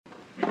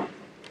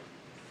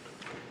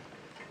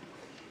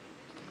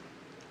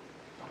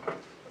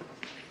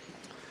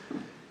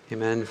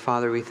Amen.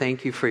 Father, we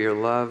thank you for your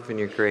love and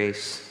your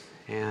grace,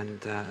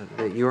 and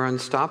that you are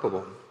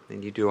unstoppable,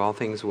 and you do all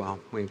things well.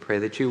 We pray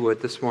that you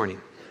would this morning.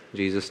 In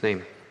Jesus'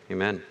 name,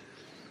 amen.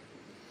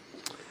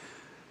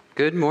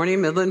 Good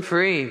morning, Midland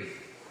Free.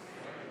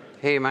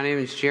 Hey, my name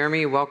is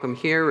Jeremy. Welcome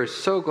here. We're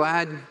so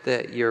glad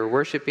that you're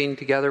worshiping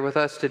together with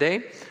us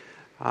today.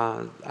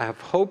 I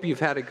hope you've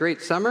had a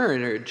great summer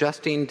and are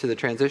adjusting to the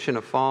transition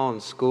of fall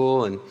and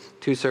school and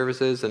 2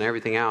 services and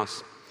everything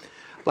else.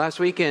 Last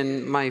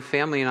weekend, my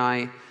family and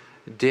I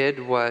did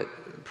what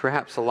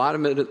perhaps a lot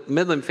of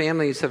Midland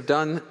families have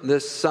done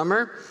this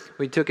summer.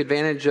 We took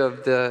advantage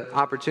of the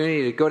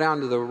opportunity to go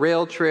down to the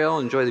rail trail,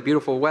 enjoy the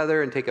beautiful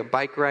weather, and take a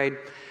bike ride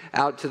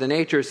out to the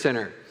nature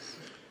center.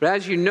 But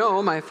as you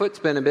know, my foot's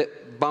been a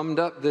bit bummed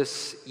up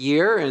this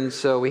year, and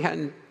so we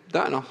hadn't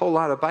done a whole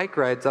lot of bike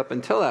rides up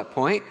until that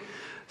point.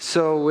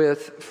 So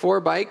with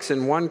 4 bikes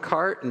and 1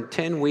 cart and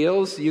 10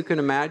 wheels, you can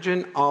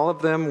imagine all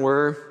of them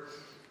were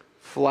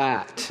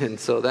flat. And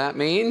so that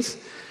means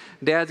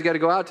Dad's got to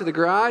go out to the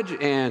garage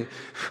and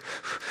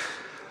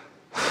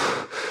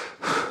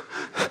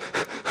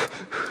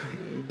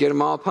get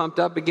them all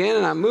pumped up again.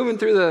 And I'm moving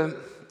through the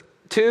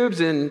tubes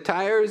and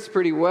tires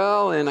pretty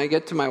well. And I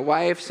get to my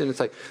wife's and it's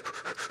like,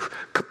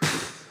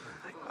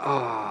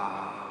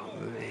 oh,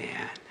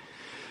 man.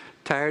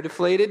 Tire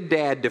deflated,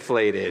 Dad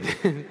deflated.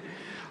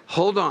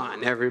 Hold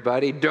on,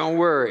 everybody. Don't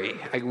worry.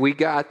 We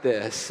got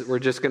this. We're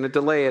just going to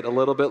delay it a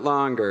little bit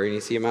longer. And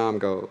you see Mom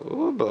go,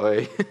 oh,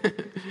 boy.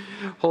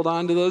 Hold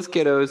on to those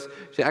kiddos.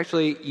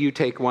 Actually, you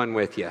take one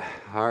with you.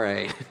 All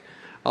right.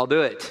 I'll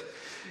do it.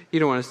 You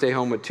don't want to stay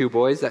home with 2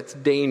 boys. That's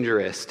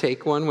dangerous.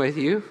 Take one with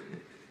you.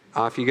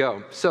 Off you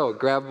go. So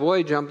grab a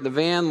boy, jump in the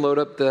van, load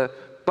up the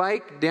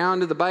bike, down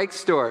to the bike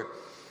store.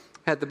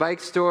 At the bike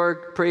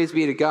store, praise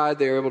be to God,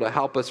 they were able to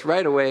help us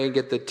right away and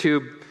get the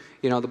tube,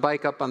 the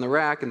bike up on the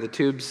rack and the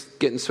tubes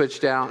getting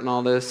switched out and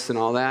all this and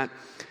all that.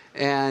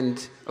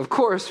 And, of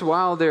course,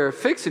 while they're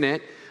fixing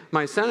it,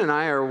 my son and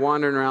I are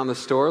wandering around the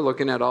store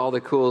looking at all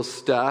the cool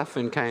stuff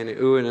and kind of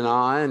oohing and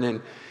ahhing.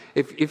 And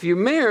if you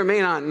may or may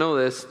not know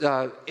this,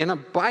 in a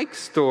bike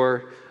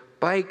store,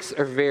 bikes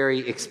are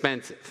very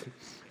expensive.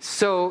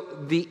 So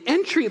the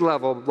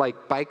entry-level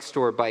bike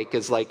store bike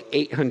is like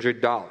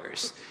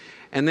 $800.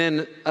 And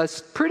then a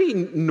pretty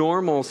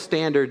normal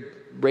standard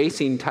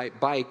racing type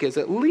bike is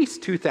at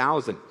least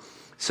 $2,000.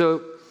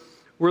 So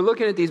we're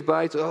looking at these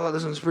bikes. Oh,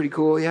 this one's pretty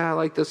cool. Yeah, I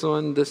like this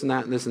one, this and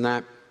that, and this and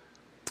that.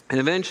 And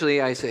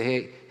eventually I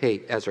say,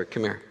 hey, Ezra,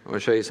 come here. I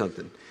want to show you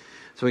something.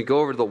 So we go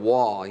over to the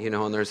wall,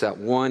 and there's that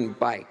one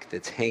bike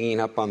that's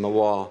hanging up on the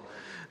wall.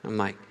 I'm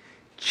like,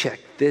 check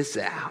this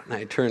out. And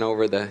I turn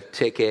over the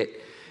ticket,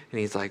 and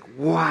he's like,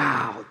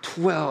 wow,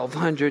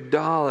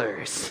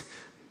 $1,200.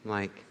 I'm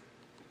like,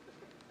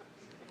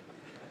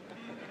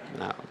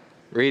 no.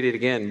 Read it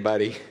again,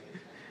 buddy.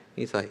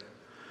 He's like,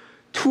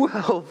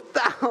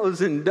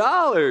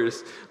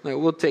 $12,000. Like,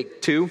 we'll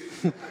take 2.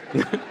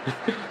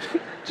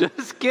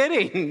 Just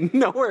kidding.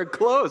 Nowhere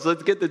close.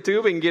 Let's get the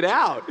tube and get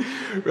out.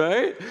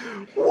 Right?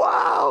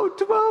 Wow,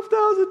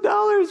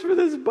 $12,000 for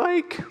this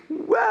bike.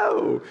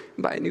 Whoa.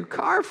 Buy a new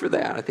car for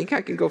that. I think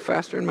I can go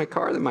faster in my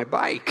car than my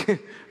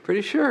bike.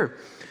 Pretty sure.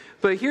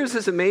 But here's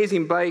this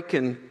amazing bike,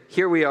 and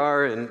here we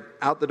are, and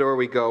out the door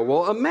we go.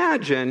 Well,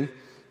 imagine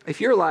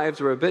if your lives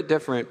were a bit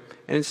different,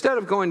 and instead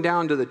of going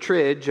down to the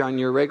Tridge on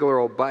your regular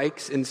old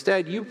bikes,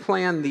 instead you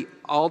plan the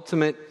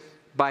ultimate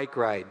bike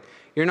ride.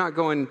 You're not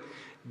going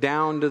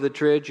down to the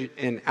Tridge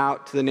and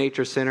out to the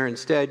nature center.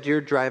 Instead,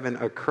 you're driving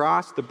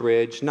across the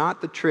bridge,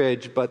 not the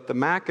Tridge, but the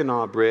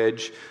Mackinac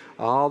Bridge,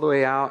 all the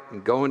way out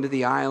and going to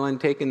the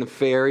island, taking the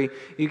ferry.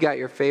 You got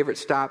your favorite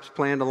stops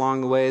planned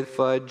along the way,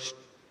 fudge,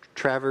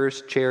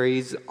 Traverse,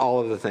 cherries, all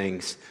of the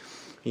things.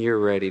 You're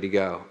ready to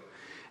go.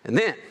 And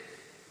then,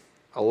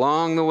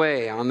 along the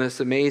way on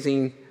this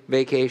amazing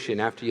vacation,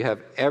 after you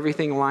have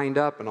everything lined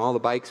up and all the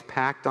bikes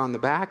packed on the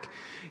back,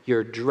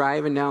 you're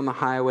driving down the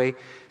highway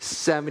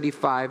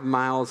 75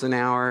 miles an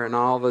hour, and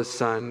all of a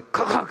sudden,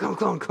 clunk, clunk,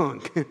 clunk,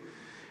 clunk,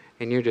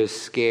 and you're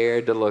just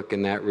scared to look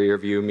in that rear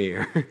view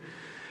mirror.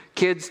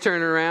 Kids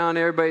turn around,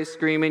 everybody's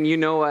screaming. You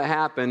know what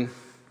happened.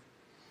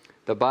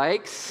 The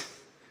bikes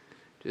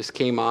just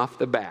came off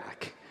the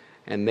back,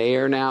 and they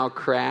are now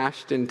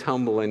crashed and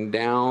tumbling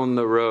down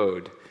the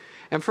road.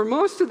 And for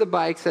most of the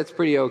bikes, that's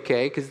pretty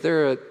okay, because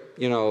they're a,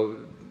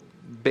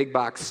 big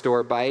box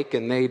store bike,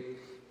 and they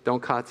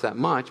don't cost that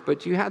much.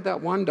 But you had that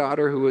one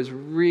daughter who was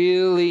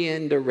really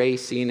into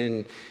racing,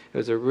 and it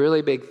was a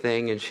really big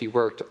thing, and she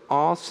worked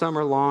all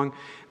summer long,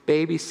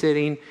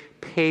 babysitting,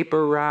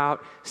 paper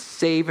route,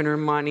 saving her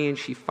money, and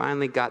she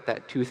finally got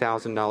that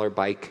 $2,000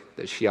 bike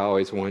that she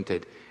always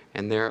wanted.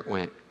 And there it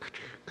went,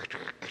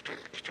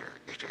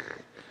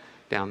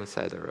 down the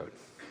side of the road.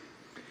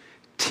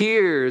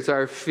 Tears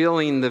are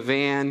filling the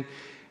van.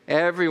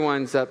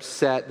 Everyone's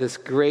upset. This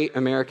great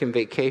American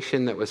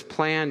vacation that was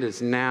planned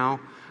is now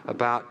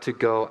about to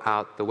go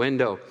out the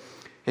window.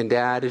 And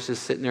Dad is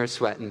just sitting there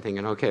sweating,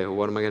 thinking, okay, well,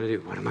 what am I going to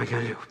do? What am I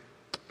going to do?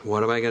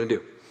 What am I going to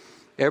do?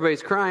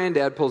 Everybody's crying.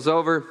 Dad pulls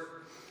over.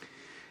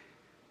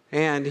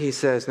 And he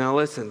says, now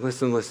listen. It's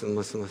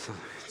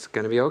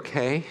going to be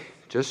okay.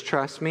 Just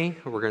trust me.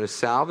 We're going to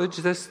salvage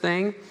this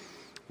thing.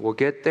 We'll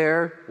get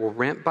there. We'll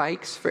rent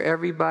bikes for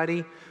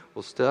everybody.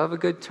 We'll still have a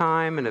good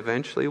time. And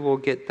eventually we'll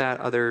get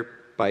that other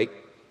bike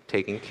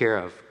taken care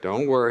of.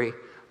 Don't worry.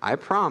 I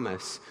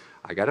promise.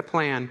 I got a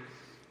plan.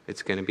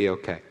 It's going to be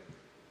okay.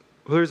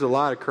 Well, there's a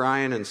lot of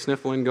crying and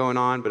sniffling going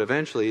on, but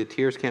eventually the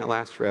tears can't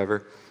last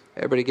forever.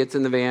 Everybody gets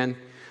in the van.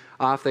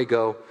 Off they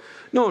go.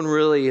 No one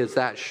really is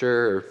that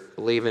sure or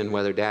believing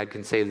whether Dad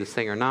can save this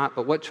thing or not,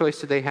 but what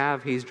choice do they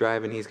have? He's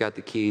driving. He's got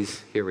the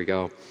keys. Here we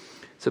go.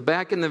 So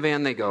back in the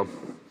van they go,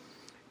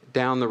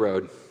 down the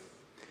road.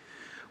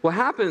 What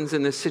happens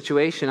in this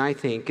situation, I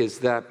think, is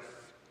that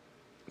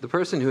the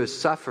person who is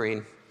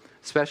suffering,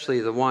 especially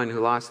the one who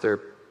lost their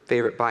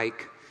favorite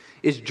bike,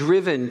 is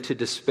driven to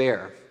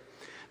despair.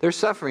 They're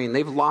suffering.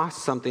 They've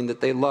lost something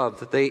that they loved,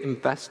 that they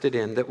invested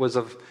in, that was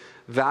of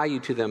value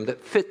to them,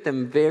 that fit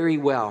them very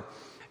well.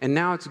 And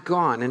now it's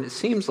gone, and it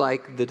seems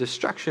like the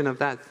destruction of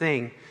that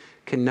thing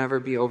can never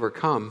be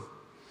overcome.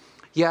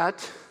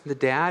 Yet, the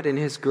dad in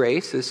his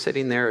grace is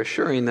sitting there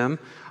assuring them,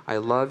 I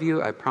love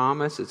you, I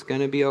promise, it's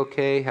going to be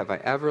okay. Have I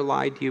ever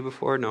lied to you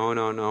before?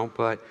 No,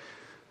 but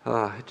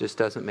it just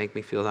doesn't make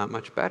me feel that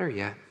much better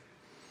yet.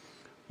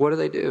 What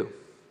do?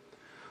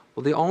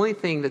 Well, the only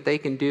thing that they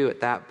can do at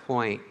that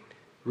point,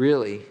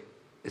 really,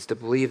 is to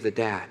believe the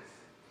dad.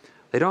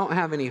 They don't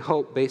have any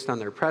hope based on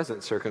their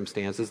present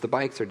circumstances. The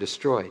bikes are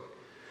destroyed.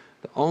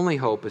 The only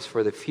hope is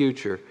for the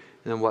future,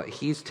 and then what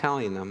he's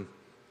telling them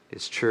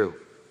is true.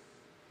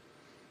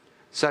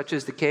 Such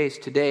is the case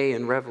today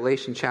in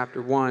Revelation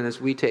chapter 1 as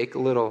we take a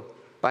little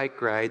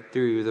bike ride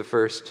through the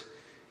first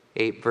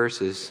 8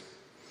 verses.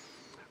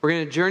 We're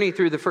going to journey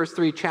through the first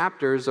 3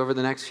 chapters over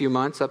the next few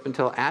months up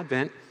until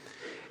Advent,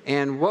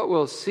 and what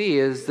we'll see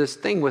is this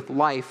thing with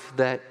life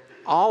that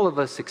all of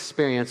us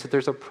experience, that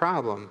there's a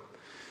problem.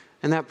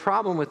 And that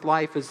problem with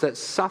life is that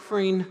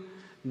suffering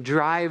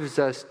drives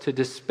us to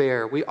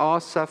despair. We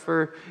all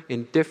suffer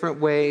in different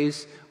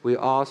ways. We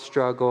all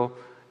struggle,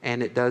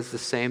 and it does the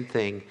same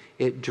thing.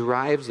 It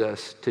drives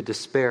us to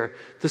despair.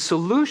 The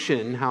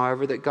solution,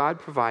 however, that God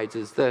provides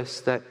is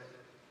this, that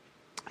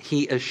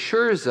He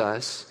assures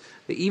us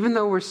that even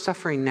though we're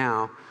suffering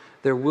now,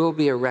 there will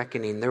be a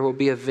reckoning, there will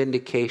be a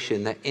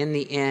vindication, that in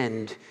the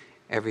end,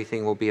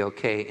 everything will be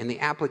okay. And the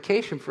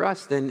application for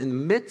us then, in the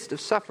midst of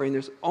suffering,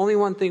 there's only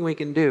one thing we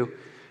can do,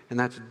 and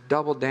that's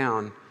double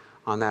down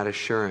on that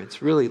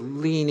assurance. Really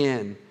lean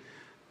in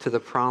to the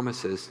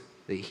promises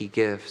that He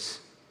gives.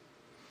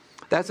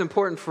 That's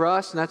important for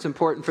us, and that's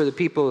important for the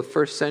people of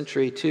first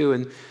century too.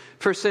 In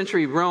first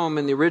century Rome,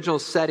 in the original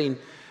setting,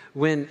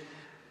 when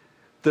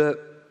the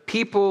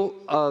people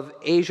of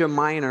Asia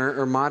Minor,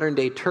 or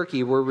modern-day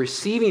Turkey, were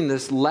receiving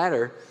this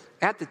letter,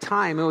 at the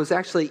time it was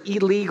actually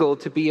illegal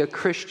to be a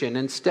Christian.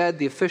 Instead,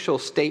 the official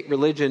state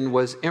religion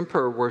was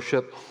emperor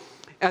worship.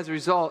 As a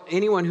result,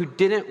 anyone who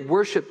didn't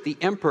worship the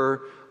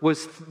emperor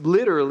was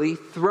literally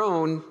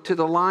thrown to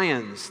the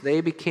lions.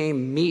 They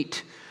became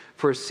meat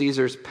for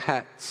Caesar's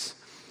pets.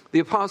 The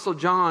Apostle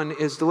John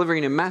is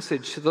delivering a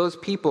message to those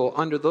people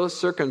under those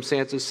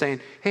circumstances saying,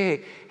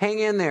 hey, hang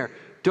in there.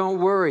 Don't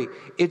worry.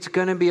 It's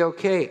going to be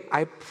okay.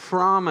 I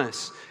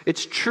promise.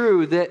 It's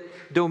true that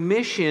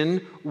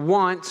Domitian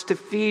wants to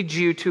feed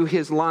you to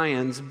his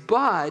lions,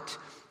 but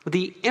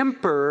the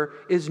emperor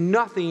is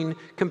nothing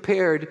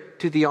compared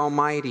to the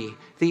Almighty.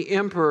 The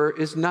emperor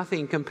is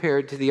nothing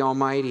compared to the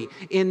Almighty.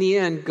 In the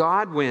end,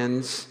 God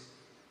wins,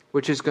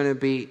 which is going to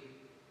be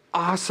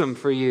awesome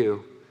for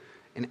you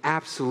and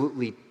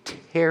absolutely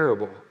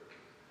terrible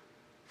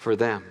for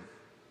them.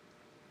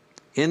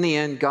 In the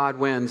end, God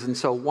wins. And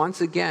so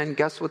once again,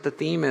 guess what the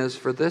theme is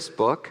for this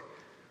book?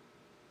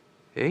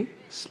 Hey,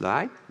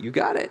 slide. You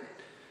got it.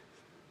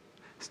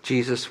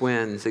 Jesus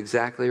wins.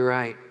 Exactly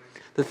right.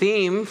 The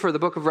theme for the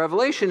book of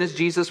Revelation is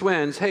Jesus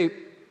wins. Hey,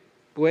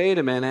 wait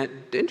a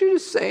minute. Didn't you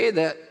just say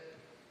that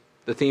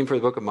the theme for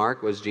the book of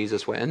Mark was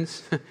Jesus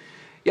wins?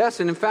 Yes,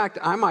 and in fact,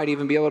 I might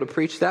even be able to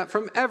preach that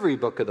from every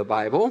book of the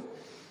Bible,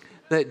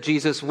 that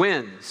Jesus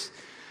wins.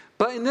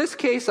 But in this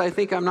case, I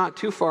think I'm not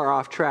too far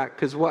off track,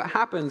 because what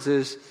happens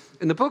is,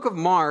 in the book of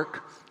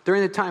Mark,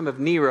 during the time of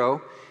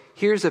Nero,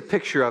 here's a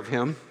picture of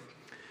him.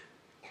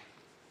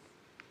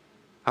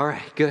 All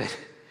right, good.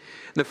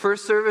 In the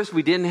first service,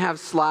 we didn't have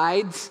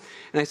slides,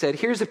 and I said,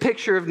 here's a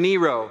picture of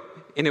Nero,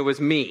 and it was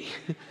me.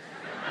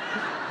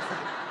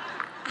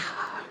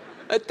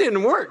 That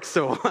didn't work,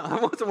 so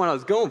that wasn't what I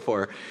was going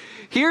for.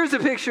 Here's a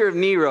picture of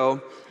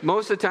Nero.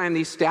 Most of the time,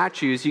 these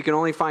statues, you can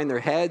only find their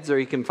heads, or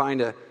you can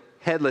find a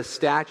headless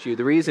statue.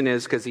 The reason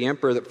is because the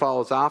emperor that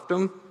follows after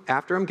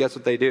him, guess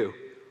what they do?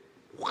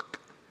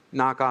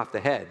 Knock off the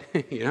head.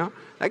 You know,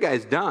 that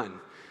guy's done.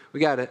 We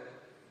got to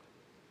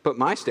put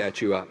my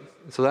statue up.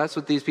 So that's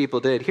what these people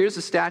did. Here's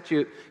the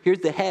statue. Here's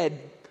the head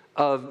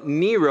of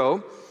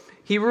Nero.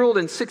 He ruled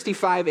in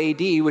 65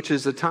 AD, which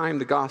is the time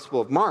the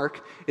Gospel of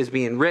Mark is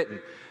being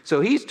written.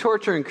 So he's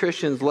torturing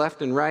Christians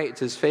left and right. It's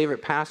his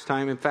favorite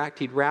pastime. In fact,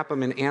 he'd wrap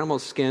them in animal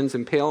skins,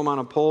 impale them on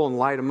a pole, and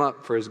light them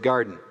up for his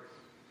garden.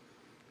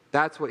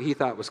 That's what he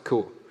thought was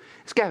cool.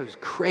 This guy was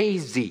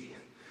crazy.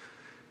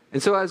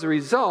 And so as a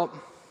result,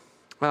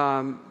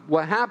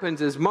 what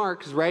happens is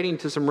Mark is writing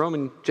to some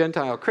Roman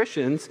Gentile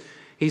Christians.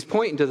 He's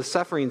pointing to the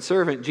suffering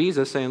servant,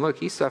 Jesus, saying, look,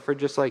 he suffered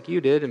just like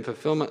you did in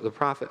fulfillment of the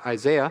prophet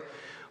Isaiah.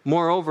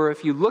 Moreover,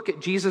 if you look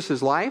at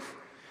Jesus' life,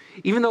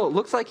 even though it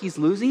looks like he's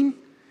losing,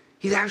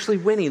 he's actually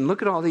winning.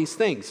 Look at all these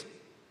things.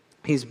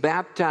 He's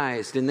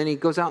baptized, and then he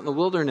goes out in the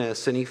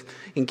wilderness, and he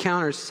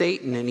encounters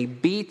Satan, and he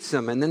beats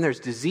him, and then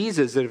there's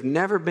diseases that have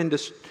never been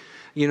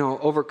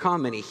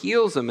overcome, and he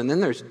heals them, and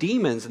then there's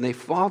demons, and they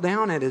fall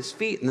down at his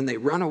feet, and then they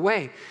run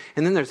away.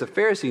 And then there's the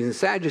Pharisees and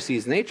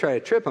Sadducees, and they try to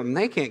trip him, and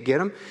they can't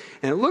get him.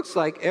 And it looks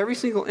like every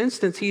single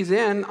instance he's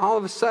in, all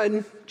of a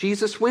sudden,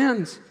 Jesus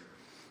wins.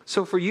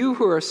 So for you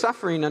who are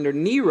suffering under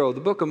Nero,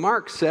 the book of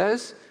Mark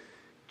says,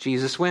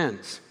 Jesus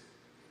wins.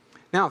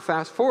 Now,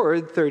 fast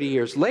forward 30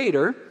 years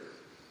later,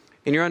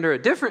 and you're under a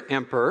different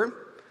emperor.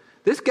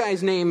 This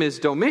guy's name is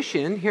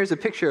Domitian. Here's a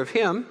picture of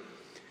him.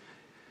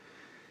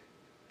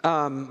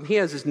 He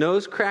has his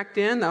nose cracked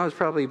in. That was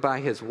probably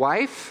by his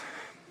wife.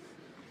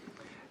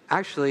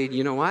 Actually,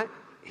 you know what?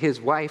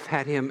 His wife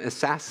had him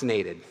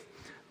assassinated.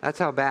 That's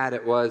how bad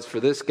it was for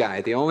this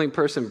guy. The only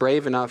person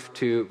brave enough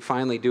to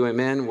finally do him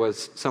in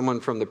was someone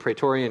from the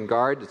Praetorian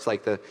Guard. It's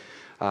like the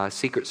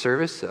secret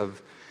service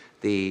of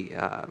the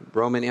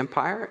Roman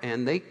Empire.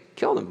 And they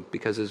killed him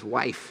because his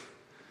wife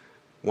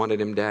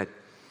wanted him dead.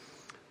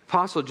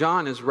 Apostle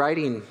John is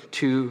writing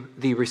to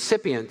the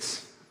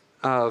recipients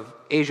of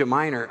Asia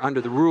Minor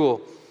under the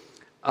rule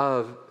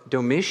of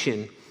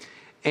Domitian.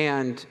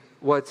 And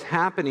what's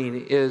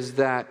happening is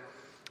that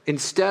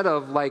instead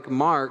of like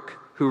Mark,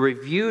 who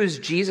reviews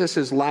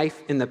Jesus'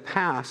 life in the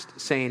past,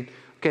 saying,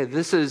 okay,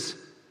 this is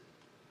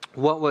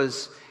what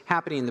was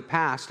happening in the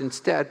past,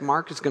 instead,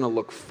 Mark is going to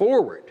look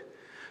forward.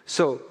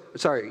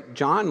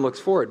 John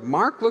looks forward.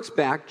 Mark looks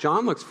back,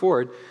 John looks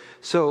forward.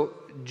 So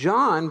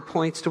John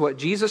points to what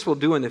Jesus will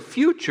do in the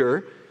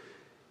future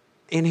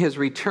in his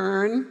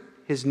return,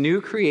 his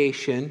new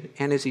creation,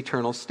 and his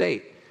eternal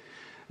state.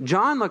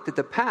 John looked at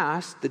the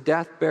past, the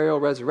death, burial,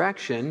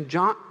 resurrection.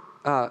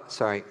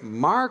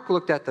 Mark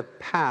looked at the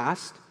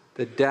past,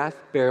 the death,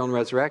 burial, and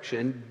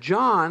resurrection.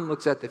 John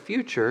looks at the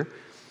future,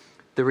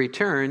 the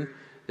return,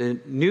 the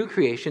new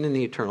creation, and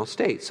the eternal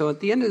state. So at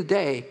the end of the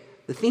day,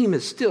 the theme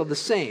is still the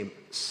same.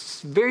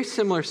 Very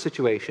similar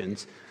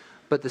situations,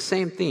 but the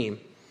same theme,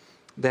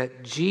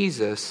 that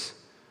Jesus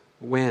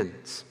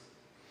wins.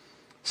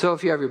 So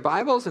if you have your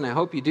Bibles, and I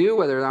hope you do,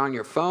 whether they're on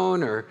your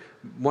phone or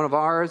one of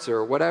ours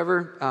or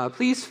whatever,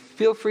 please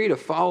feel free to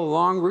follow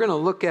along. We're going to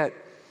look at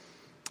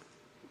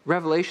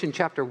Revelation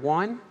chapter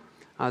 1.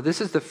 This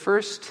is the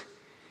first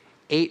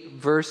 8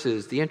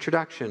 verses, the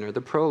introduction or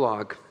the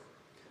prologue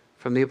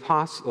from the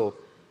apostle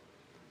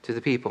to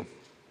the people.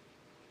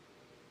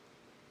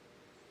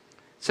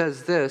 It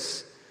says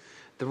this,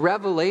 the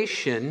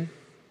revelation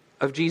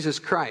of Jesus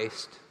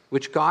Christ,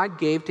 which God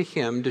gave to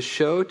him to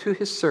show to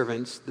his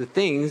servants the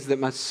things that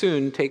must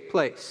soon take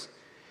place.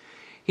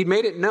 He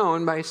made it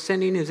known by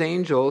sending his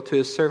angel to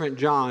his servant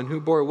John,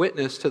 who bore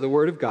witness to the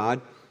word of God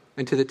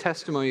and to the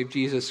testimony of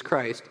Jesus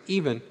Christ,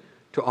 even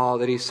to all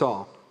that he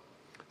saw.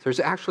 There's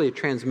actually a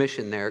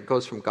transmission there. It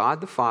goes from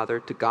God the Father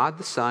to God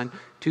the Son,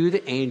 to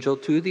the angel,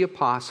 to the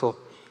apostle,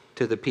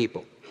 to the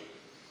people.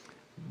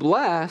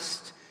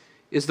 Blessed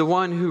is the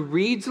one who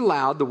reads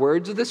aloud the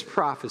words of this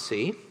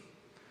prophecy,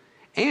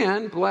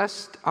 and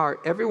blessed are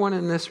everyone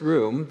in this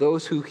room,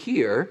 those who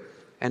hear,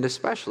 and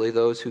especially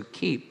those who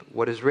keep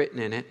what is written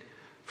in it,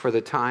 for the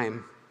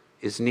time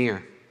is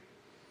near.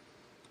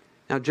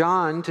 Now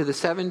John, to the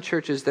 7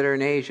 churches that are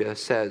in Asia,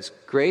 says,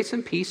 grace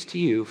and peace to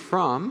you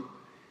from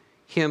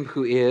him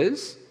who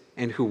is,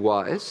 and who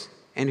was,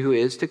 and who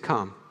is to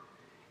come,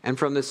 and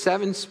from the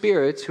 7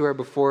 spirits who are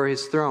before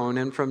his throne,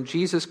 and from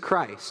Jesus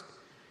Christ,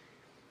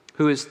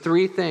 who is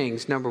 3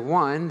 things. Number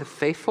 1, the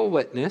faithful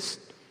witness.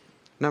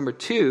 Number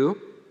 2,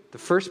 the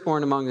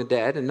firstborn among the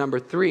dead. And number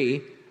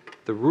 3,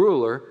 the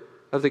ruler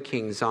of the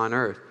kings on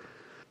earth.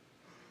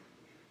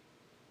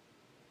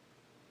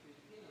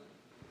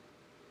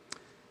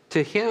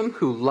 To him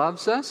who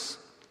loves us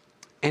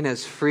and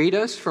has freed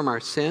us from our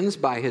sins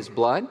by his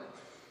blood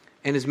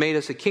and has made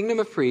us a kingdom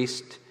of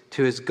priests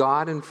to his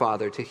God and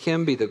Father, to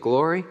him be the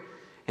glory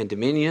and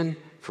dominion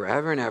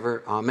forever and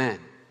ever. Amen.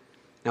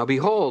 Now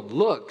behold,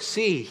 look,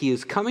 see, he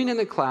is coming in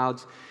the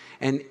clouds,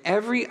 and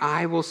every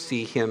eye will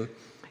see him,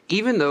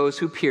 even those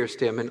who pierced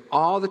him, and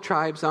all the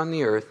tribes on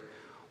the earth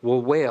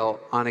will wail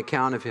on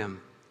account of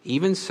him.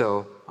 Even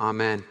so,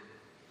 amen.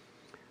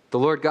 The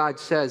Lord God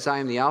says, I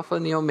am the Alpha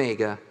and the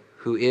Omega,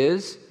 who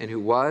is, and who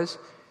was,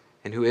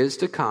 and who is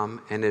to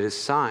come, and it is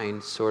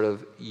signed, sort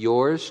of,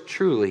 yours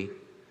truly,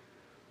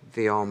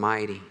 the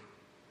Almighty.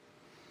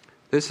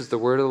 This is the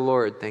word of the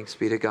Lord. Thanks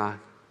be to God.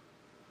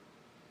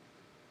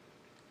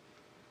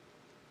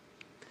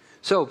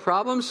 So,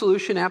 problem,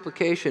 solution,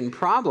 application.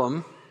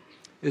 Problem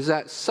is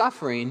that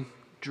suffering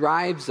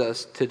drives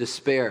us to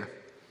despair.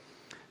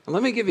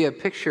 Let me give you a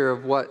picture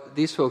of what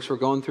these folks were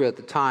going through at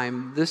the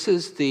time. This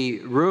is the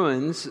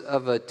ruins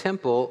of a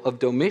temple of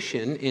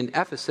Domitian in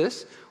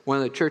Ephesus, one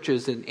of the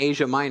churches in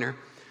Asia Minor.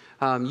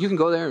 You can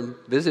go there and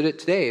visit it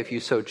today if you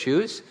so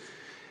choose.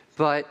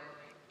 But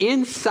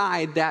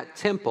inside that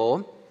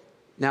temple,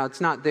 now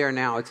it's not there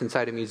now, it's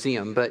inside a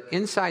museum, but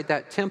inside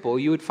that temple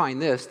you would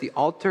find this, the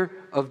altar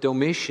of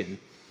Domitian.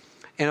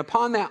 And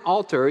upon that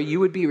altar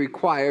you would be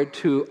required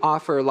to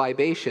offer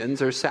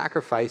libations or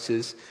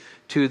sacrifices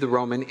to the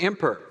Roman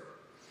emperor.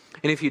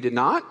 And if you did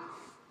not,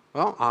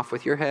 well, off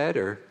with your head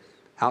or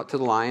out to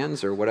the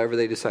lions or whatever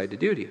they decide to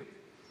do to you.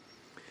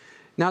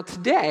 Now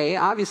today,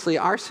 obviously,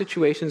 our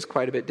situation is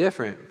quite a bit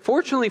different.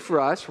 Fortunately for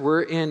us,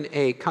 we're in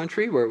a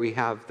country where we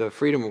have the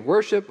freedom of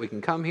worship. We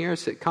can come here,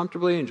 sit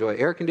comfortably, enjoy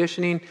air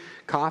conditioning,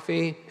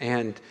 coffee,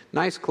 and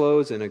nice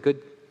clothes, and a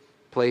good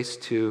place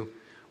to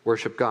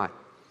worship God.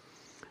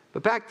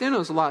 But back then it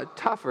was a lot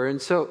tougher,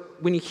 and so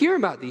when you hear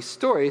about these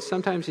stories,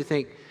 sometimes you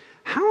think,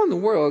 how in the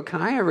world can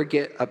I ever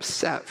get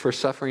upset for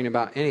suffering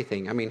about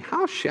anything? I mean,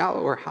 how shallow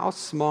or how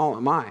small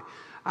am I?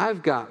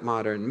 I've got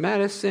modern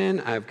medicine,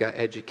 I've got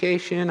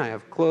education, I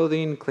have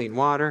clothing, clean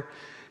water,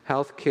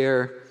 health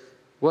care.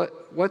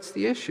 What's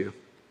the issue?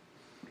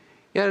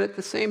 Yet at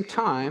the same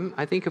time,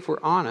 I think if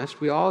we're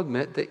honest, we all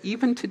admit that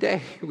even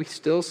today we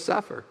still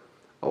suffer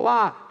a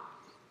lot.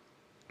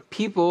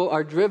 People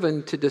are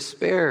driven to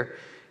despair.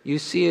 You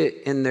see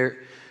it in their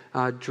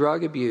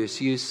drug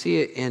abuse, you see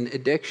it in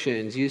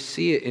addictions, you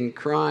see it in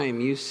crime,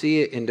 you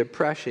see it in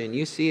depression,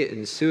 you see it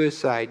in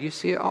suicide, you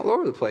see it all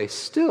over the place.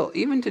 Still,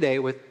 even today,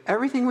 with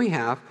everything we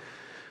have,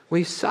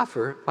 we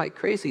suffer like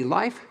crazy.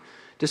 Life,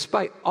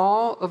 despite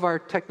all of our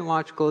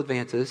technological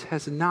advances,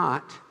 has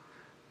not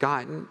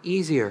gotten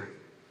easier.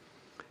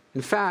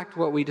 In fact,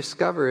 what we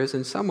discover is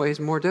in some ways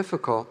more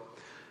difficult.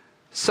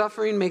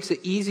 Suffering makes it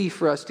easy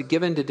for us to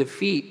give in to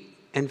defeat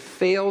and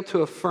fail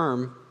to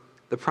affirm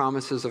the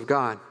promises of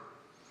God.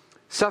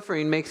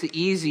 Suffering makes it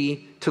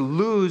easy to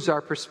lose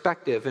our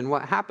perspective. And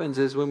what happens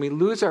is when we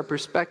lose our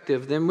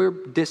perspective, then we're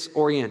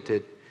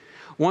disoriented.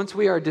 Once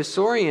we are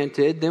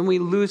disoriented, then we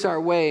lose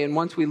our way. And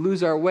once we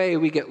lose our way,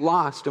 we get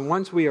lost. And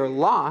once we are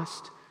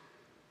lost,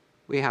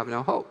 we have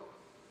no hope.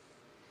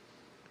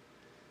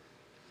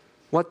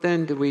 What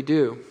then do we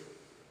do?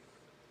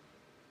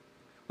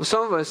 Well,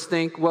 some of us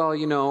think, well,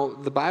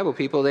 the Bible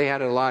people, they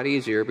had it a lot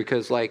easier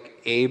because like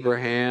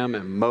Abraham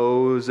and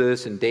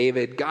Moses and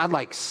David, God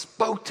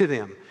spoke to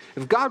them.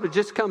 If God would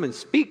just come and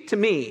speak to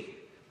me,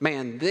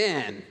 man,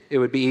 then it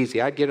would be easy.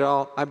 I'd get it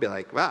all. I'd be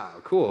like, wow,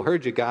 cool.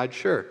 Heard you, God,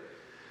 sure.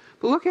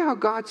 But look at how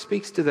God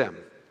speaks to them.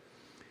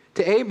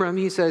 To Abram,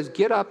 he says,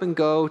 get up and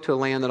go to a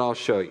land that I'll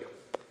show you.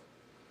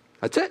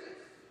 That's it.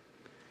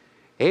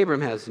 Abram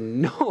has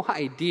no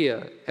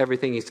idea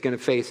everything he's going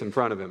to face in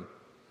front of him.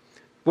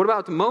 What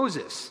about to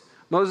Moses?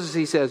 Moses,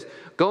 he says,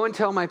 go and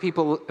tell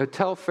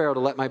Pharaoh to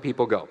let my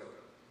people go.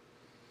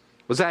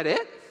 Was that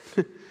it?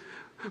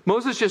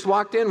 Moses just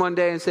walked in one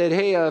day and said,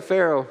 hey,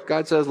 Pharaoh,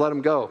 God says let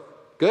him go.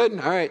 Good?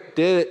 All right,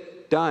 did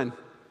it. Done.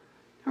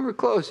 And we're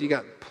close. You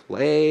got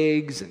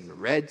plagues and the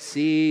Red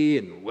Sea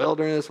and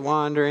wilderness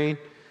wandering.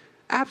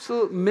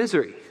 Absolute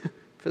misery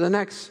for the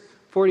next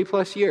 40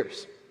 plus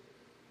years.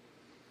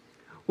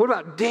 What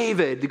about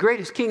David, the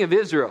greatest king of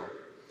Israel?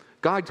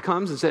 God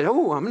comes and said,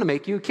 oh, I'm going to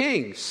make you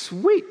king.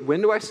 Sweet.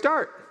 When do I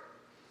start?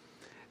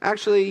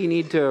 Actually, you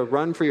need to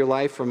run for your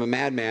life from a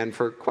madman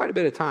for quite a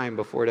bit of time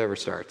before it ever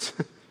starts.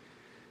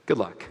 Good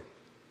luck.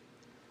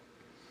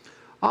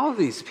 All of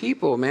these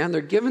people, man,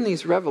 they're given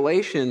these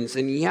revelations,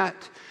 and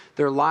yet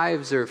their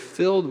lives are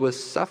filled with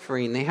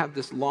suffering. They have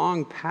this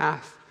long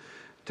path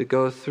to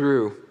go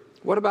through.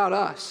 What about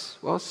us?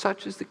 Well,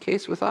 such is the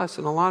case with us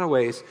in a lot of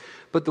ways.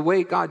 But the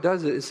way God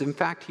does it is, in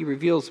fact, he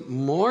reveals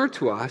more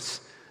to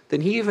us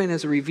than he even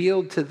has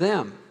revealed to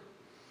them.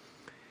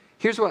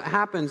 Here's what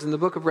happens in the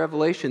book of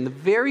Revelation. The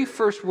very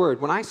first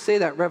word, when I say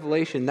that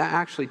revelation, that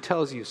actually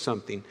tells you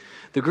something.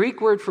 The Greek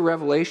word for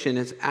revelation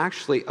is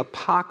actually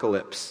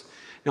apocalypse.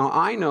 Now,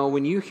 I know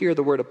when you hear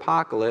the word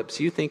apocalypse,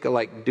 you think of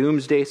like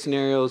doomsday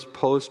scenarios,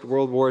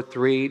 post-World War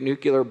III,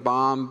 nuclear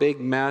bomb, big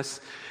mess,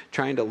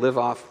 trying to live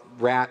off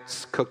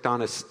rats cooked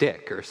on a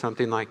stick or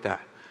something like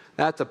that.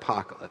 That's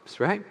apocalypse,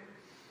 right?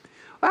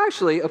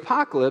 Actually,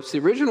 apocalypse, the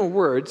original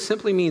word,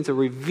 simply means a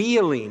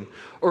revealing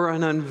or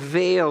an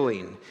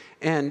unveiling.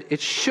 And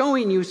it's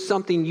showing you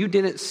something you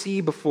didn't see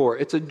before.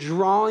 It's a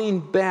drawing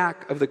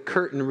back of the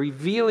curtain,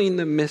 revealing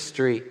the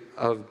mystery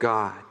of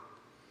God.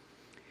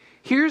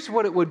 Here's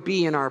what it would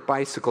be in our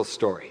bicycle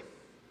story.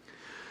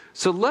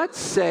 So let's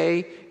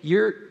say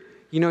you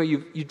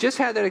just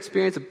had that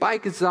experience, the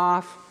bike is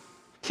off,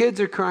 kids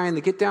are crying,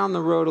 they get down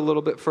the road a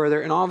little bit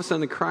further, and all of a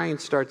sudden the crying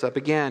starts up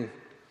again.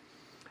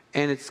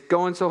 And it's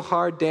going so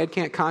hard, Dad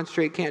can't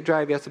concentrate, can't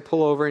drive, he has to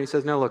pull over, and he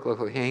says, no, look,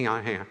 hang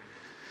on.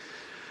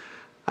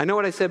 I know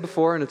what I said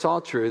before, and it's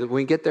all true, that when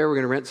we get there, we're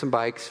going to rent some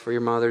bikes for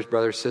your mothers,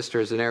 brothers,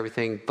 sisters, and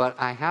everything. But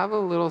I have a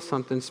little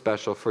something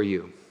special for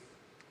you.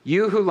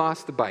 You who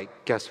lost the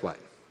bike, guess what?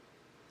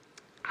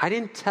 I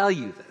didn't tell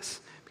you this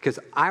because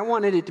I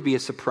wanted it to be a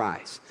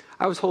surprise.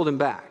 I was holding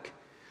back.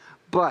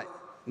 But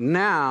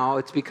now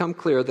it's become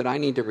clear that I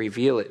need to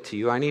reveal it to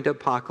you. I need to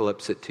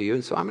apocalypse it to you.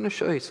 And so I'm going to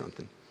show you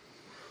something.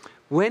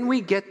 When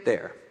we get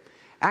there,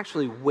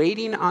 actually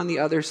waiting on the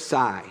other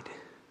side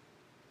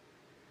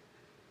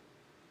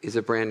is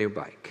a brand new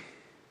bike.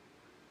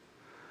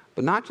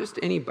 But not just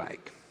any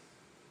bike.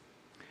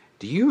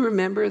 Do you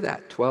remember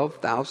that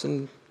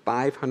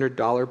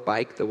 $12,500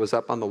 bike that was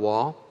up on the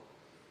wall?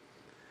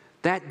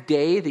 That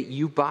day that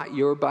you bought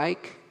your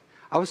bike,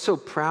 I was so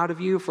proud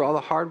of you for all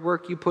the hard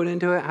work you put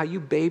into it, how you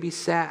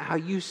babysat, how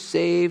you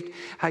saved,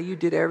 how you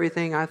did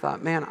everything. I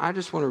thought, man, I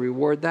just want to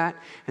reward that.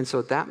 And so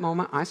at that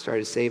moment, I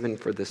started saving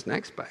for this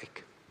next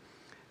bike.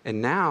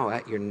 And now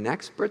at your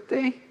next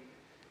birthday,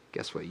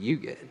 guess what you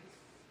get?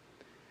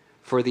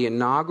 For the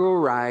inaugural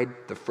ride,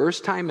 the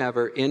first time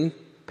ever in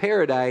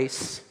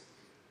paradise,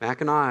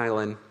 Mackinac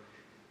Island,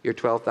 your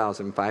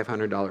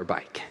 $12,500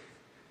 bike.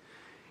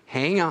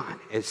 Hang on.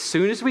 As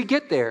soon as we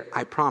get there,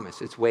 I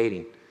promise it's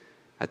waiting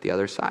at the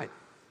other side.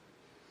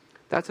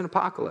 That's an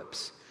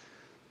apocalypse.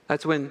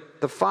 That's when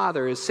the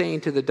father is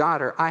saying to the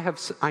daughter,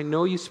 I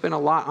know you spent a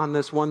lot on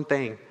this one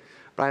thing,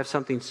 but I have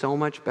something so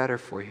much better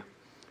for you.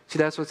 See,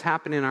 that's what's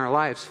happening in our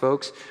lives,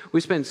 folks. We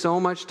spend so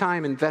much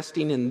time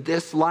investing in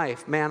this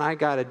life. Man, I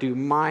got to do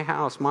my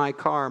house, my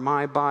car,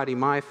 my body,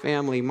 my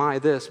family, my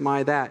this,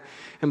 my that.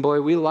 And boy,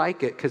 we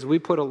like it because we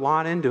put a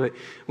lot into it.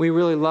 We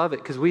really love it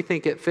because we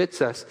think it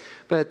fits us.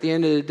 But at the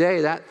end of the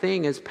day, that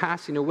thing is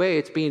passing away.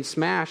 It's being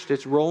smashed.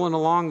 It's rolling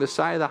along the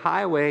side of the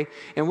highway,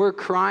 and we're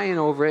crying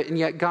over it. And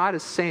yet God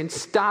is saying,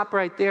 stop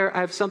right there. I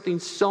have something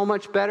so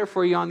much better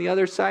for you on the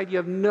other side. You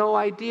have no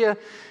idea.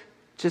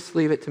 Just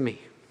leave it to me.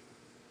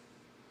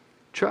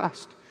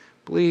 Trust,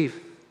 believe.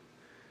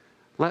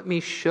 Let me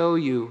show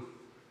you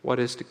what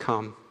is to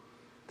come.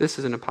 This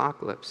is an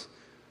apocalypse.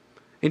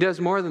 He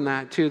does more than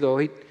that too, though.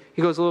 He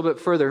goes a little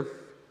bit further.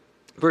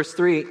 Verse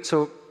 3,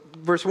 so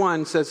verse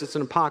 1 says it's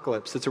an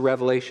apocalypse. It's a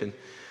revelation.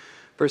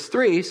 Verse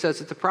 3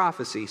 says it's a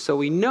prophecy. So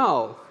we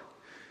know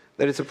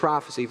that it's a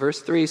prophecy.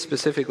 Verse 3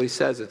 specifically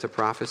says it's a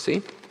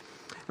prophecy.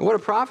 And what a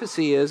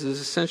prophecy is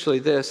essentially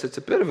this. It's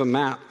a bit of a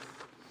map.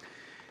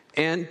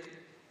 And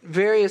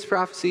various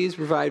prophecies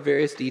provide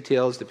various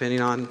details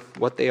depending on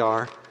what they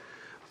are.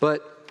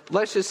 But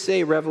let's just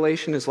say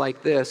Revelation is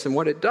like this. And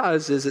what it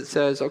does is it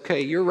says,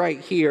 okay, you're right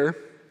here.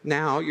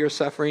 Now you're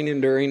suffering,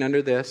 enduring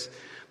under this.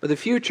 But the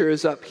future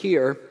is up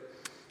here.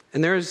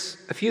 And there's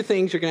a few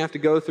things you're going to have to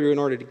go through in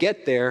order to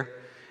get there.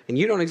 And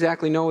you don't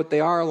exactly know what they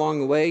are along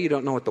the way. You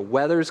don't know what the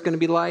weather is going to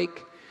be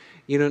like.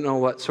 You don't know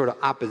what sort of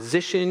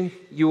opposition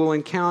you will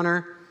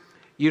encounter.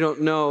 You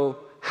don't know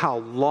how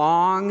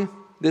long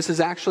this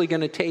is actually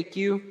going to take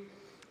you,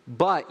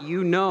 but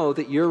you know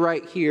that you're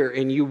right here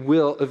and you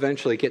will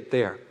eventually get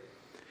there.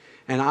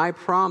 And I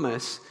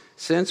promise,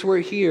 since we're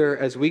here,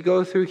 as we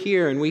go through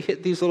here and we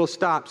hit these little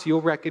stops,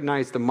 you'll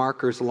recognize the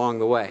markers along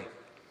the way.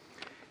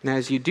 And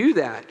as you do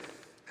that,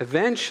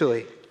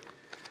 eventually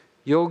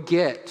you'll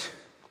get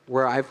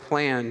where I've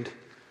planned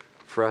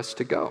for us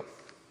to go.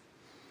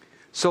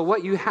 So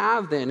what you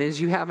have then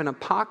is you have an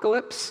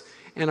apocalypse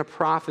and a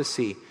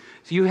prophecy.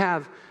 So you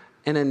have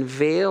an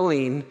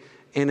unveiling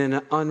and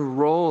an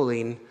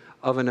unrolling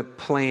of a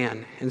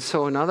plan. And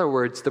so in other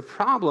words, the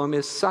problem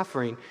is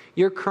suffering.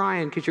 You're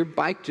crying because your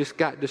bike just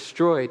got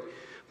destroyed.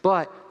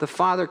 But the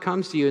Father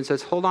comes to you and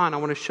says, hold on, I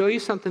want to show you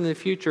something in the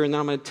future, and then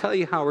I'm going to tell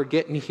you how we're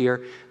getting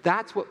here.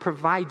 That's what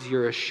provides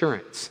your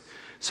assurance.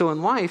 So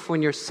in life,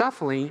 when you're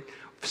suffering,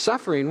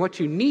 what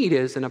you need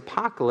is an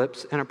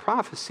apocalypse and a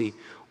prophecy.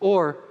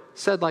 Or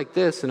said like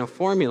this in a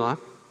formula,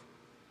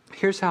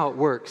 here's how it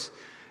works.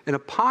 An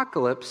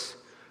apocalypse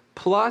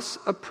plus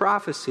a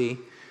prophecy,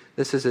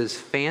 this is as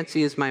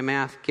fancy as my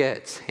math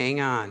gets, hang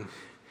on,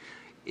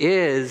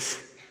 is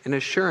an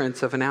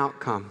assurance of an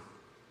outcome.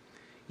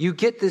 You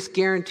get this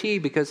guarantee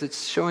because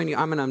it's showing you,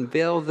 I'm going to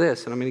unveil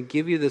this and I'm going to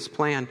give you this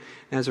plan.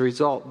 And as a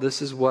result,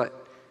 this is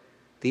what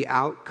the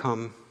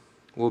outcome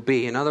will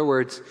be. In other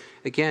words,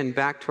 again,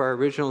 back to our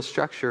original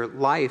structure,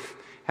 life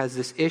has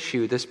this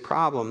issue, this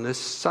problem, this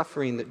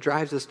suffering that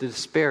drives us to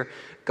despair.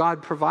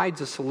 God provides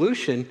a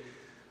solution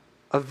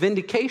of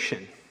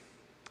vindication.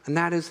 And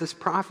that is this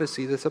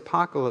prophecy, this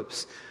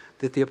apocalypse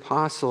that the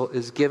apostle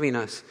is giving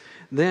us.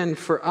 Then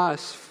for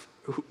us,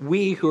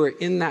 we who are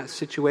in that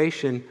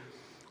situation,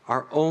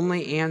 our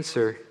only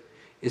answer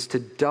is to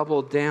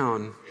double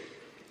down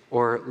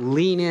or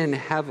lean in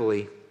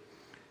heavily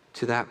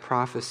to that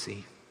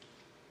prophecy.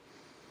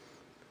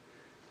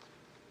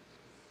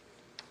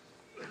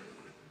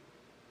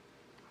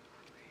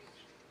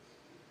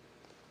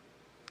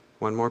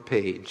 One more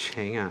page,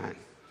 hang on.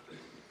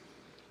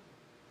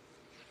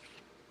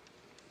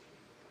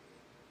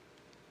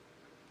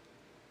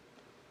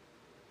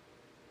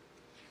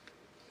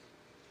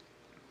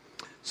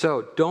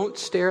 So don't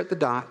stare at the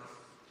dot,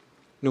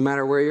 no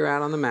matter where you're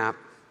at on the map,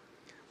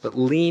 but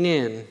lean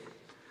in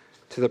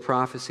to the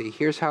prophecy.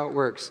 Here's how it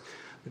works.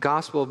 The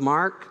Gospel of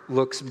Mark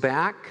looks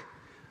back,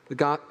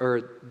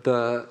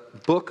 the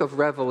book of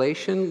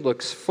Revelation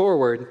looks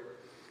forward,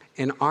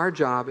 and our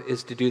job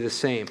is to do the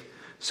same.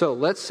 So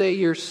let's say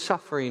you're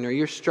suffering or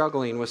you're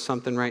struggling with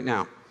something right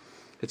now.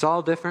 It's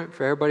all different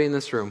for everybody in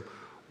this room.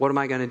 What am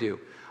I going to do?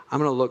 I'm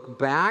going to look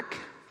back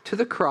to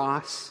the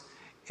cross,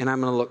 and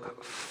I'm going to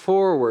look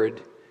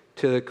forward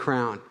to the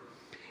crown.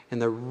 And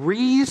the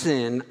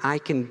reason I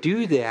can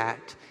do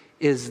that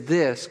is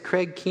this.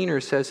 Craig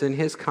Keener says in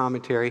his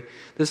commentary,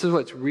 this is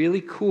what's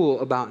really cool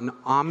about an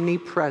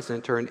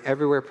omnipresent or an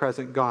everywhere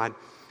present God,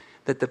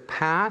 that the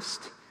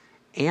past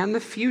and the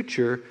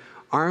future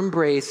are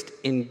embraced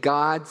in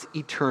God's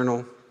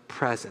eternal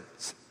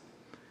presence.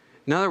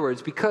 In other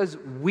words, because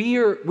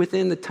we're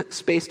within the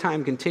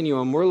space-time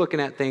continuum, we're looking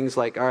at things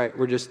like, all right,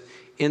 we're just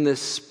in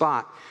this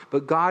spot.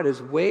 But God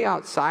is way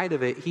outside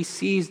of it. He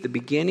sees the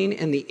beginning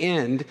and the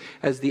end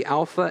as the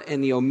Alpha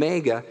and the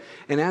Omega.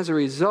 And as a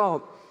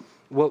result,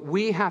 what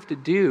we have to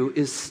do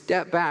is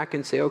step back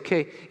and say,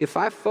 okay, if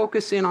I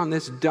focus in on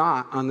this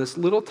dot, on this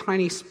little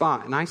tiny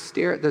spot, and I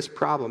stare at this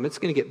problem, it's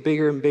going to get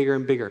bigger and bigger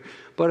and bigger.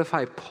 But if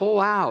I pull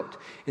out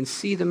and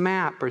see the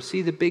map or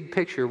see the big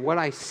picture, what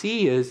I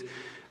see is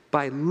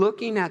by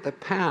looking at the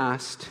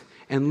past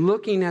and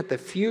looking at the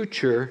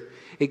future,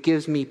 it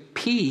gives me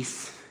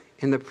peace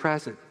in the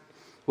present.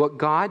 What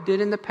God did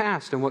in the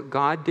past and what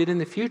God did in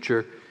the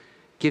future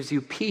gives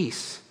you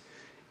peace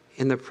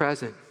in the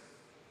present.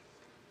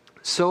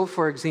 So,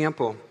 for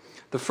example,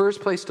 the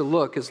first place to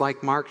look is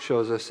like Mark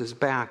shows us, is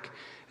back,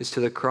 is to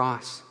the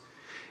cross.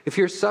 If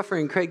you're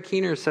suffering, Craig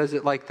Keener says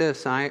it like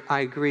this, and I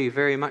agree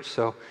very much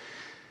so.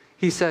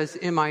 He says,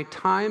 in my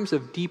times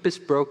of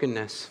deepest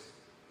brokenness,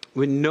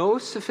 when no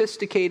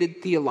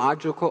sophisticated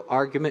theological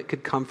argument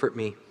could comfort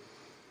me,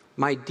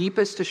 my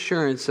deepest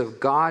assurance of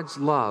God's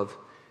love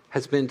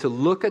has been to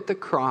look at the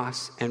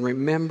cross and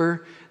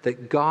remember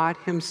that God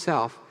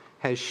himself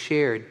has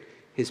shared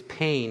his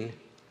pain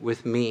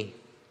with me.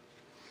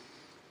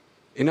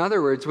 In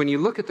other words, when you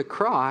look at the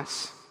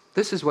cross,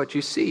 this is what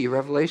you see.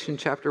 Revelation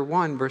chapter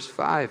 1, verse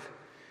 5.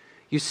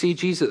 You see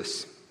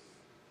Jesus.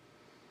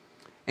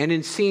 And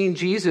in seeing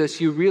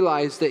Jesus, you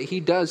realize that he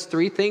does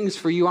three things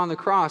for you on the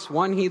cross.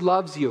 One, he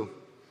loves you.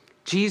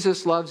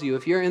 Jesus loves you.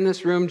 If you're in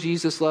this room,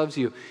 Jesus loves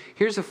you.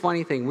 Here's the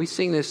funny thing. We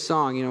sing this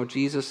song,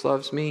 Jesus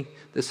loves me,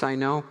 this I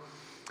know.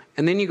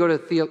 And then you go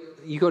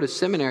to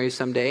seminary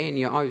someday,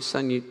 and all of a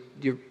sudden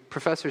your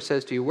professor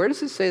says to you, where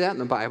does it say that in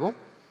the Bible?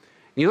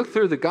 And you look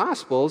through the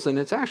Gospels, and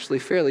it's actually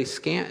fairly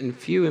scant and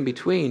few in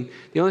between.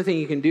 The only thing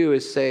you can do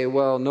is say,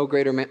 well, no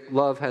greater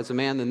love has a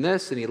man than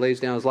this, and he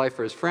lays down his life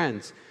for his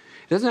friends.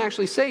 It doesn't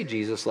actually say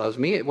Jesus loves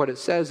me. What it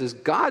says is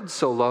God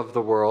so loved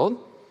the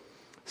world.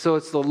 So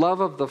it's the love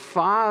of the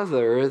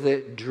Father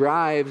that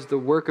drives the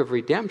work of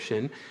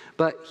redemption.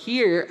 But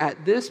here,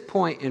 at this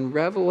point in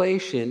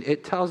Revelation,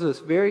 it tells us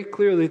very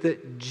clearly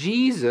that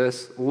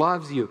Jesus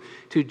loves you.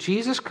 To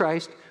Jesus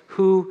Christ,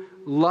 who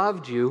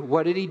loved you,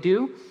 what did he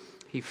do?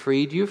 He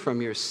freed you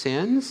from your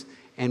sins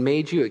and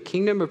made you a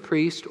kingdom of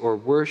priests or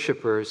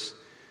worshipers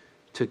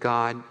to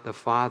God the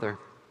Father.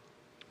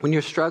 When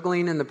you're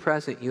struggling in the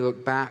present, you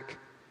look back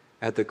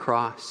at the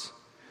cross.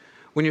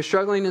 When you're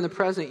struggling in the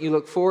present, you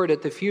look forward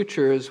at the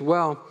future as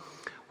well.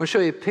 I want to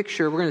show you a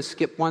picture. We're going to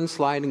skip one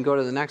slide and go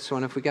to the next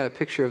one if we got a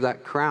picture of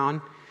that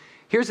crown.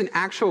 Here's an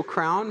actual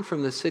crown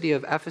from the city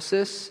of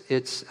Ephesus.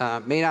 It's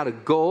made out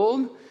of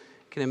gold.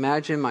 You can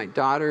imagine my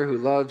daughter, who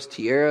loves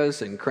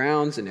tiaras and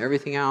crowns and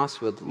everything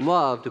else, would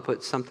love to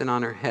put something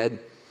on her head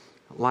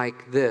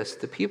like this.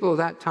 The people of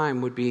that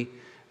time would be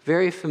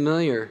very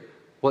familiar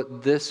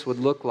what this would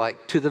look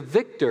like. To the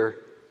victor,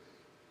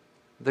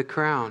 the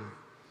crown.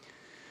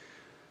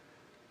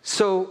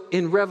 So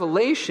in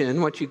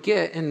Revelation, what you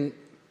get in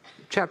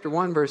chapter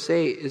 1, verse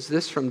 8, is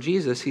this from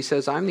Jesus. He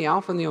says, I'm the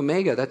Alpha and the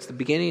Omega. That's the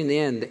beginning and the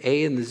end, the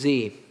A and the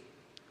Z,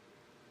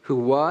 who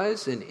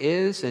was and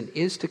is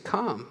to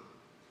come.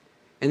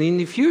 And in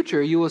the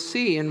future, you will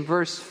see in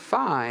verse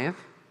 5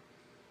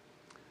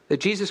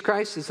 that Jesus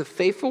Christ is a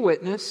faithful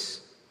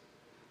witness,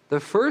 the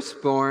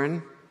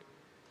firstborn,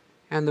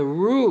 and the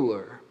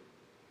ruler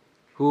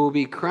who will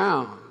be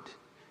crowned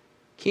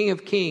King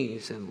of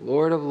kings and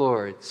Lord of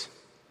lords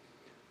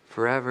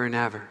forever and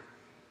ever.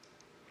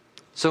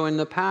 So in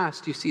the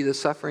past, you see the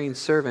suffering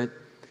servant.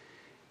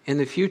 In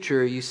the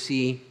future, you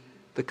see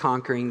the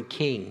conquering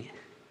king.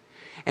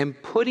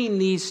 And putting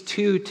these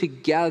two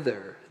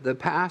together, the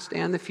past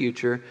and the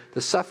future,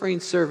 the suffering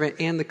servant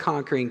and the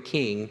conquering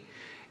king,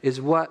 is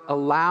what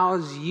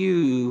allows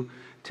you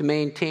to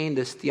maintain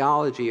this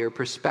theology or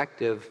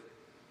perspective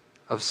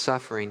of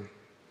suffering.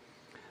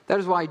 That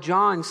is why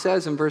John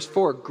says in verse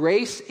 4,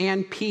 grace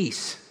and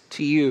peace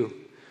to you.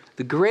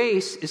 The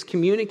grace is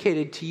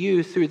communicated to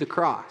you through the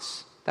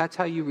cross. That's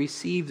how you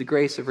receive the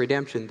grace of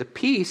redemption. The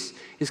peace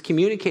is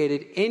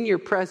communicated in your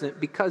present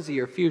because of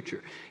your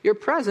future. Your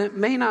present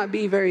may not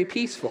be very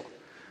peaceful.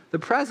 The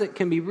present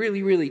can be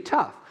really, really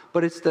tough,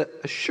 but it's the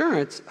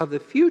assurance of the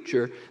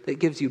future that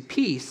gives you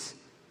peace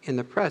in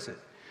the present.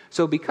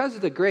 So because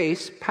of the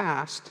grace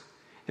past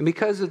and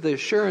because of the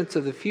assurance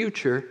of the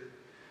future,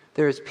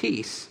 there is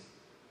peace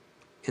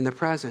in the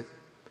present.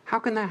 How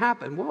can that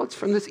happen? Well, it's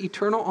from this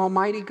eternal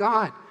almighty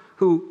God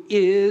who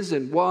is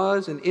and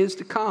was and is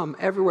to come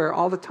everywhere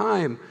all the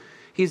time.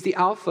 He's the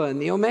Alpha and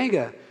the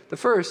Omega, the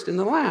first and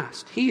the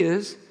last. He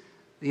is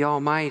the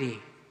Almighty.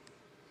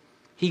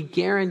 He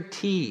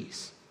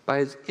guarantees by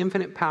his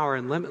infinite power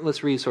and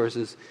limitless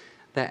resources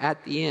that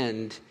at the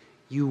end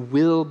you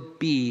will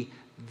be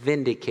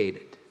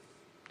vindicated.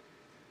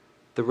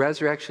 The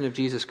resurrection of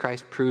Jesus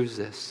Christ proves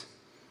this.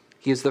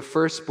 He is the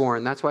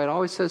firstborn. That's why it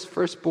always says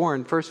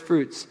firstborn, first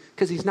fruits,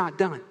 because he's not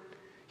done.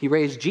 He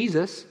raised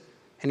Jesus,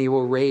 and he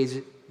will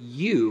raise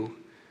you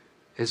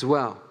as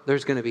well.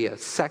 There's going to be a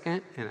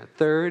second, and a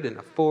third, and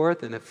a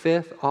fourth, and a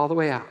fifth, all the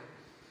way out.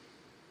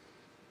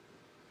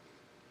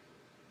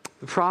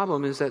 The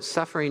problem is that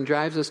suffering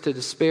drives us to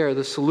despair.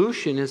 The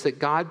solution is that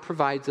God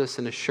provides us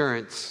an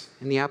assurance.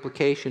 And the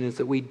application is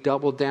that we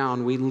double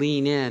down, we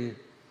lean in,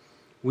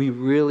 we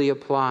really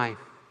apply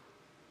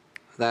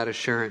that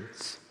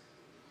assurance.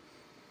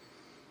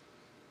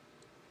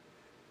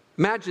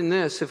 Imagine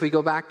this, if we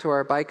go back to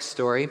our bike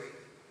story,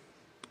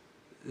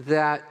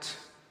 that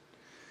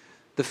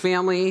the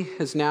family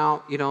is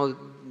now,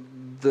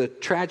 the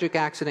tragic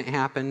accident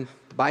happened,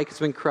 the bike has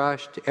been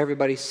crushed,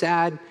 everybody's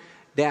sad.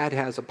 Dad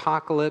has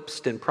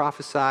apocalypsed and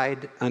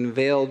prophesied,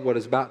 unveiled what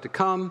is about to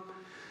come.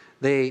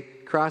 They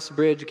cross the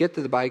bridge, get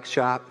to the bike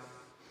shop.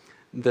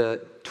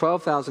 The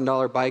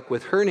 $12,000 bike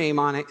with her name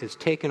on it is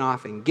taken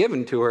off and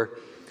given to her.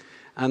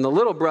 And the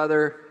little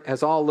brother,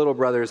 as all little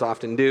brothers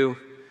often do,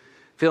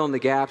 fill in the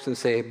gaps and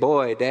say,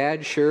 boy,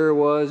 Dad sure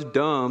was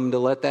dumb to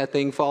let that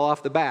thing fall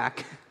off the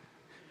back.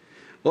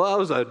 Well, that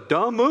was a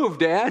dumb move,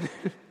 Dad.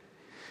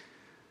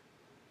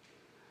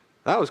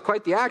 That was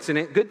quite the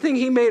accident. Good thing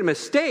he made a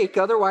mistake,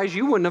 otherwise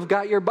you wouldn't have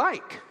got your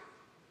bike.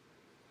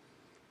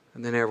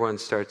 And then everyone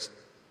starts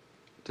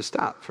to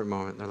stop for a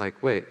moment. They're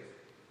like, wait,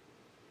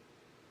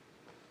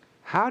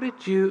 how did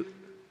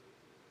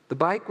the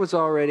bike was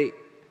already,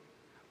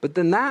 but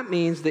then that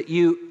means that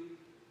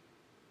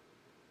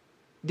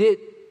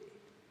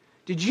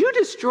did you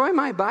destroy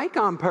my bike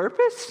on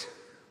purpose?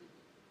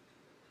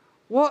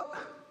 What?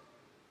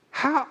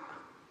 How?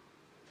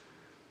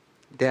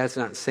 Dad's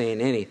not saying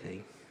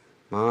anything.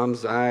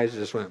 Mom's eyes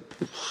just went.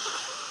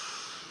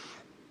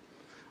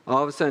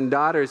 All of a sudden,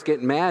 daughter's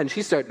getting mad, and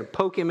she's starting to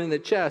poke him in the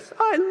chest.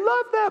 I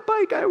love that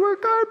bike. I work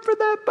hard for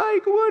that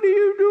bike. What are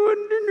you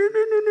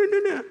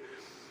doing?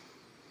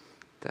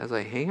 Dad's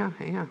like, hang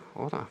on.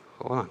 Hold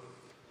on.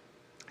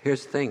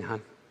 Here's the thing,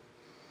 hon.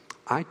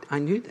 I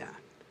knew that.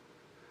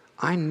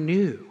 I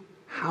knew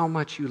how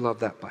much you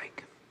love that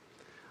bike.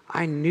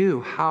 I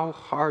knew how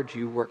hard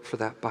you worked for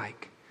that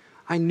bike.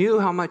 I knew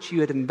how much you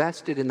had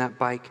invested in that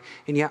bike,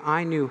 and yet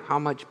I knew how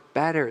much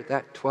better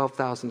that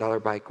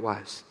 $12,000 bike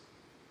was.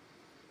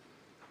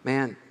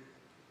 Man,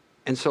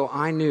 and so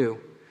I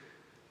knew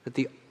that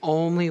the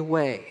only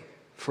way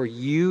for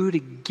you to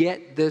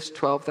get this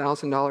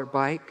 $12,000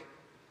 bike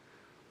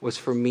was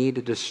for me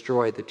to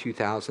destroy the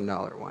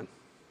 $2,000 one.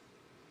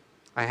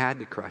 I had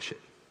to crush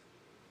it.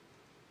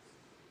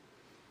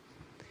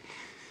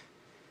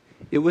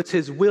 It was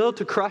his will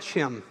to crush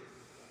him.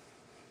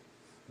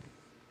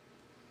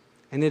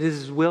 And it is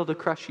his will to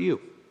crush you.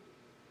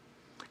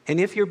 And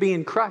if you're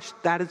being crushed,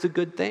 that is a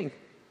good thing.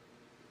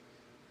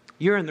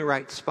 You're in the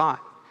right spot.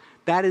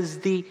 That is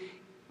the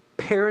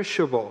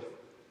perishable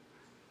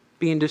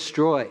being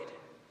destroyed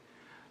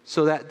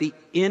so that the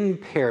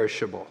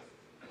imperishable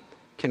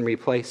can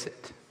replace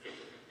it.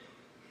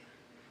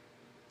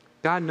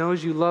 God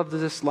knows you love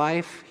this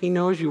life. He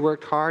knows you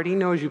worked hard. He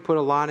knows you put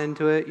a lot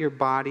into it, your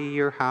body,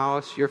 your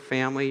house, your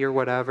family, your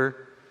whatever.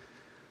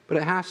 But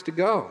it has to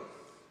go.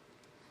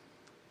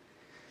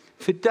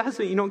 If it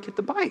doesn't, you don't get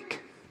the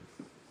bike.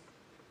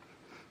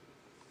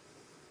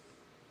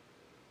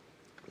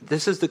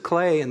 This is the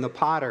clay and the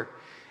potter.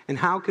 And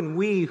how can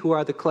we, who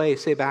are the clay,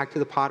 say back to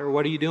the potter,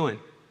 what are you doing?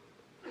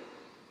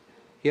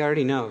 He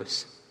already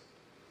knows.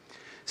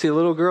 See, a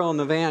little girl in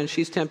the van,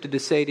 she's tempted to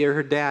say to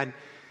her dad,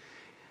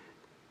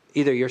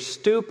 either you're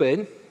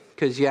stupid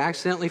because you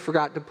accidentally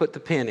forgot to put the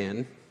pin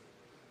in,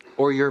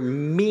 or you're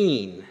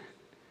mean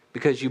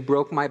because you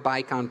broke my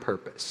bike on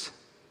purpose.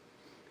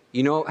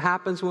 You know what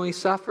happens when we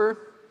suffer?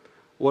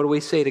 What do we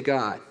say to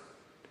God?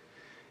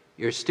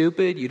 You're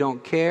stupid, you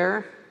don't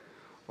care,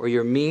 or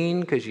you're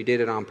mean because you did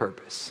it on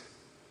purpose.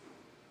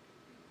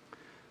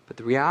 But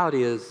the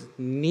reality is,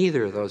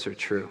 neither of those are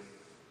true.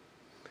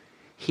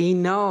 He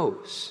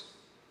knows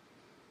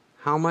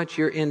how much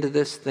you're into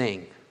this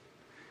thing,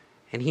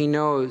 and he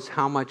knows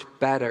how much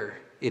better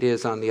it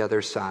is on the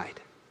other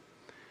side.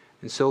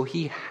 And so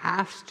he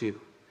has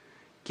to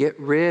get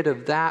rid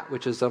of that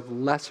which is of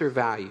lesser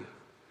value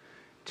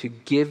to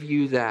give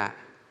you that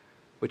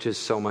which is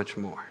so much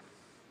more.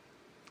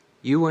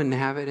 You wouldn't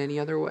have it any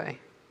other way.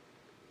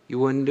 You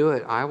wouldn't do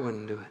it. I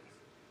wouldn't do it.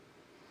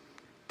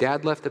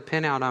 Dad left the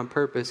pin out on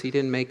purpose. He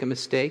didn't make a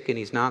mistake, and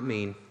he's not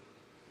mean.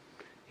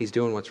 He's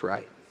doing what's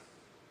right.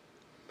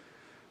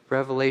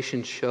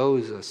 Revelation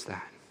shows us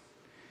that.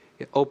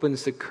 It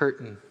opens the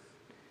curtain.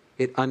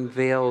 It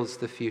unveils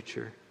the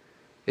future.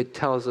 It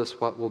tells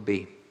us what will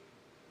be.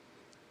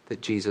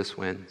 That Jesus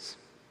wins.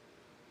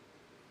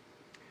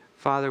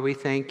 Father, we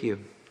thank you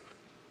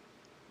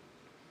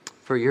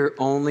for your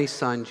only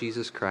Son,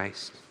 Jesus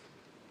Christ,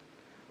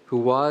 who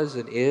was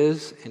and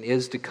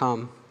is to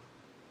come.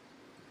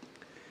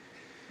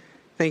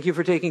 Thank you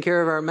for taking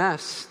care of our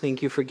mess.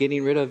 Thank you for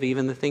getting rid of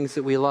even the things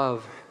that we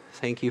love.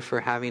 Thank you for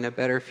having a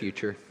better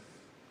future.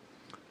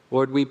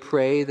 Lord, we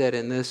pray that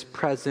in this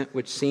present,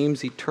 which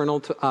seems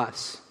eternal to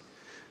us,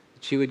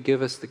 that you would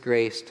give us the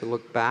grace to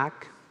look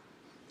back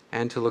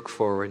and to look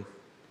forward,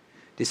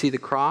 to see the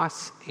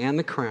cross and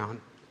the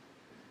crown,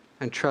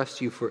 and trust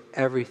you for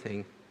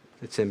everything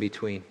that's in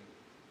between.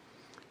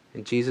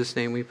 In Jesus'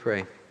 name we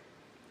pray.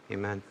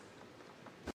 Amen.